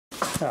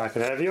I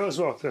can have you as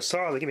well.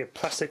 Decided to give me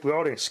plastic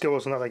welding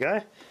skills another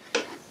go.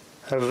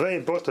 I've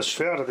re-bought the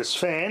shroud of this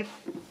fan.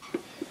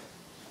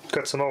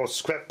 Got some old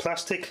scrap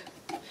plastic,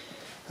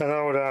 an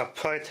old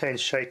protein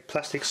shaped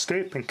plastic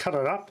scoop, and cut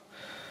it up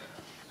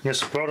and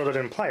just welded it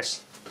in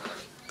place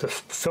to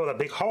fill the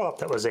big hole up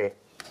that was there.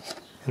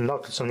 And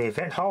knocked some of the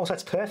vent holes.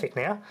 That's perfect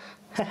now.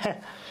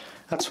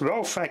 That's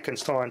well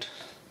Frankenstein.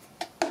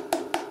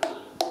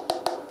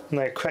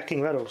 No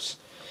cracking rattles.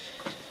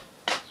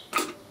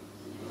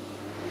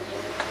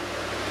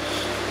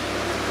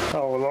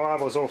 Oh, the line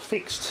was all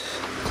fixed.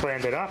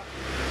 Cleaned it up.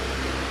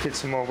 Did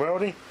some more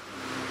welding.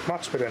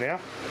 Much better now.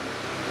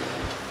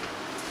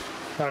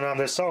 And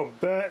this old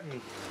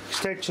Burton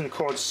extension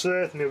cord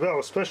served me well,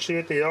 especially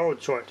at the old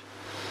joint.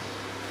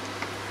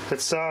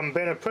 It's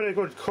been a pretty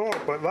good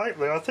cord, but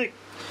lately I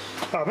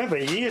remember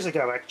years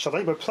ago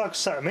actually, we plugged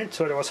something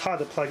into it, it was hard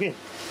to plug in.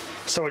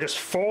 So we just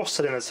forced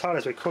it in as hard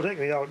as we could. I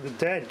think the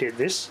dad did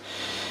this.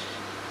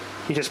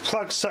 He just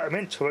plugged something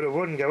into it, it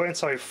wouldn't go in,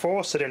 so he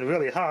forced it in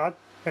really hard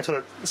until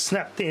it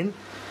snapped in.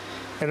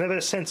 And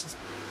ever since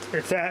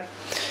that,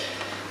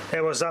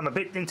 it was a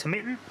bit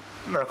intermittent.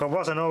 Like, I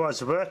wasn't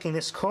always working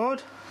this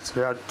cord,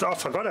 so I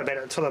forgot about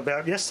it until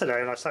about yesterday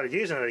when I started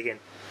using it again.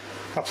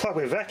 I plugged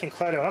my vacuum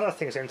cleaner and other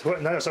things into it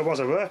and noticed it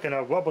wasn't working. I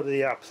wobbled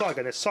the plug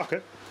in the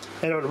socket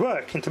and it would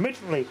work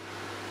intermittently.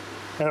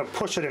 And I would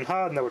push it in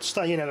hard and it would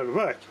stay in and it would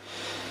work.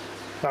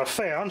 And I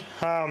found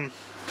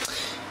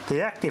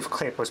the active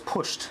clip was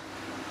pushed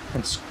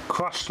and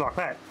crushed like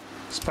that.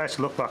 It's supposed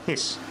to look like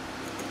this.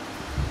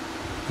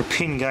 The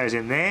pin goes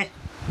in there.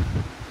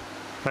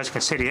 As you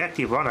can see, the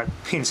active one, the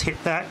pins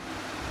hit that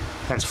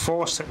and it's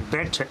forced it and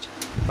bent it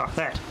like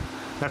that.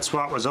 That's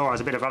why it was always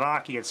a bit of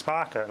anarchy and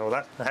sparker and all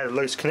that. It had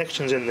loose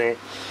connections in there.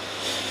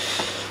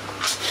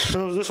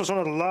 So this was one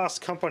of the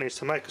last companies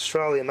to make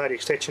Australian-made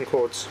extension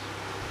cords.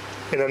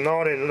 In the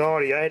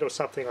 1998 or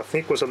something, I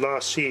think, was the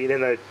last year.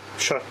 Then they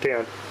shut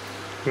down.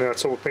 Now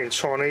it's all been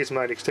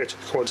Chinese-made extension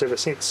cords ever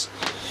since.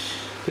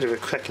 Bit of a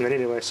crack in it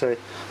anyway. So I'm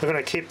going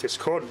to keep this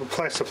cord,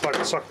 replace the plug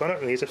and socket on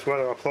it, and use it for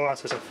other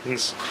appliances and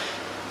things.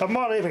 I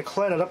might even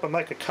clean it up and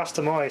make a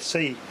custom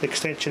IC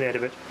extension out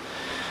of it.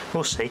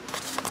 We'll see.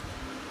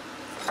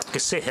 You can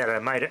see how they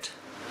made it.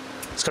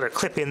 It's got a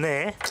clip in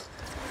there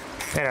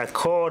and a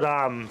cord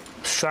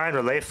strain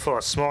relief for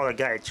a smaller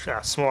gauge,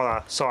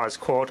 smaller size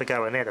cord to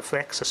go in there to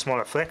flex, a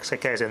smaller flex that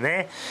goes in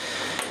there.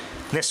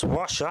 And this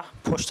washer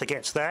pushed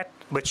against that,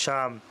 which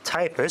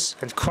tapers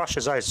and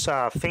crushes those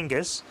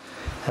fingers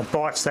and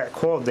bites that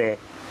cord there.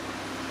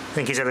 I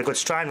think gives it a good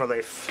strain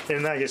relief.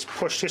 And they just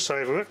pushed this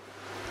over it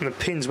and the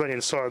pins went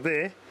inside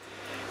there.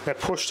 They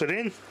pushed it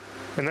in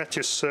and that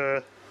just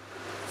they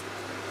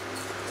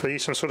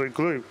used some sort of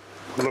glue,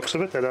 the looks of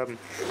it, that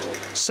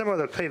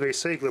similar to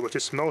PVC glue, which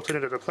just melted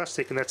into the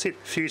plastic and that's it,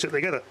 fuse it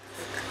together.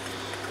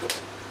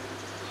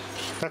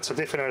 That's a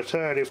different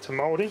alternative to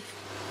moulding.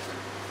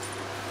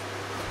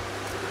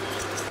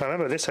 I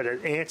remember this had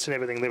ants and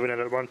everything living in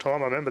it at one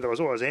time. I remember there was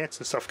always ants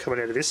and stuff coming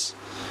out of this.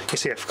 You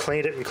see, I've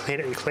cleaned it and cleaned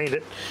it and cleaned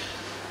it.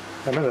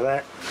 I remember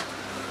that.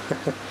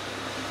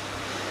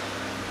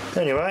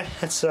 Anyway,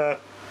 it's a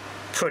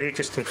pretty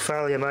interesting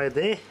failure made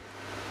there.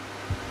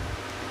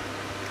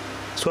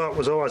 So it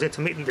was always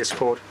intermittent, this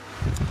cord.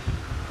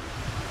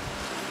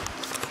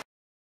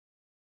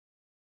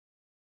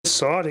 This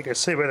side you can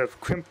see where they've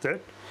crimped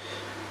it,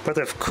 but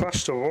they've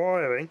crushed the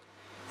wiring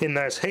in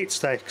those heat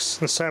stakes,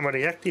 and same with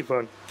the active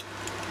one.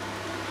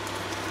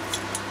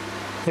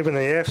 Even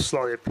the F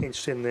slightly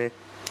pinched in there.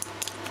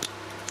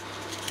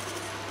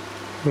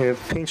 Yeah,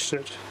 pinched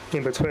it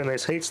in between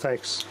these heat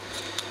stakes.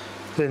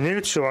 The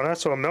neutral one,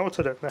 that's what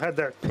melted it. They had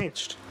that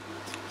pinched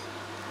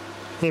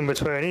in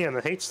between here and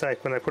the heat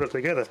stake when they put it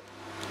together.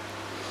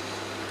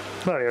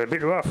 Well, they were a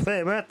bit rough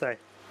there, weren't they?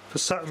 For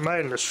something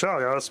made in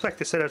Australia. I expect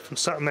they said it from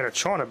something made in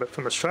China, but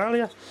from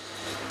Australia?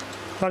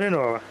 I don't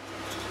know.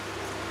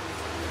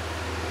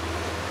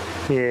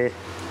 Yeah.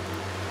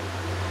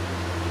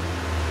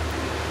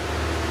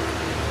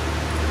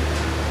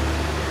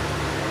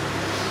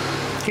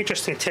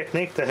 Interesting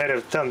technique they had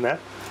have done that.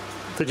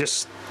 They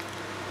just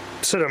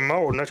sort of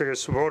mould and actually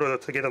just welded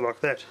it together like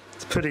that.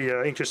 It's a pretty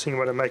interesting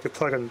way to make a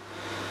plug and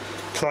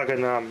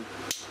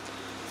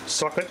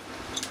socket.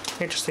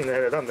 Interesting they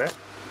had done that.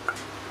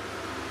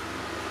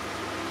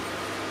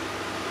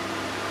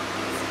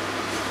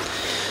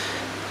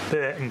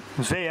 Burton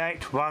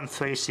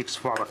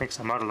V81365, I think is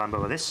the model number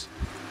of this.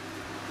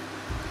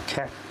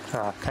 Cat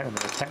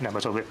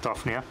number's all ripped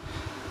off now.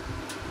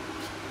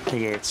 But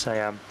yeah, it's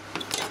a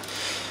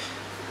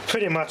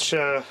pretty much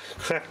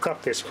cracked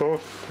up this cord.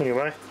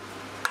 Anyway,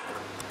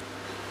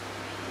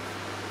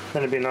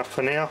 that'll be enough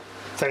for now.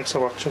 Thanks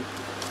for watching.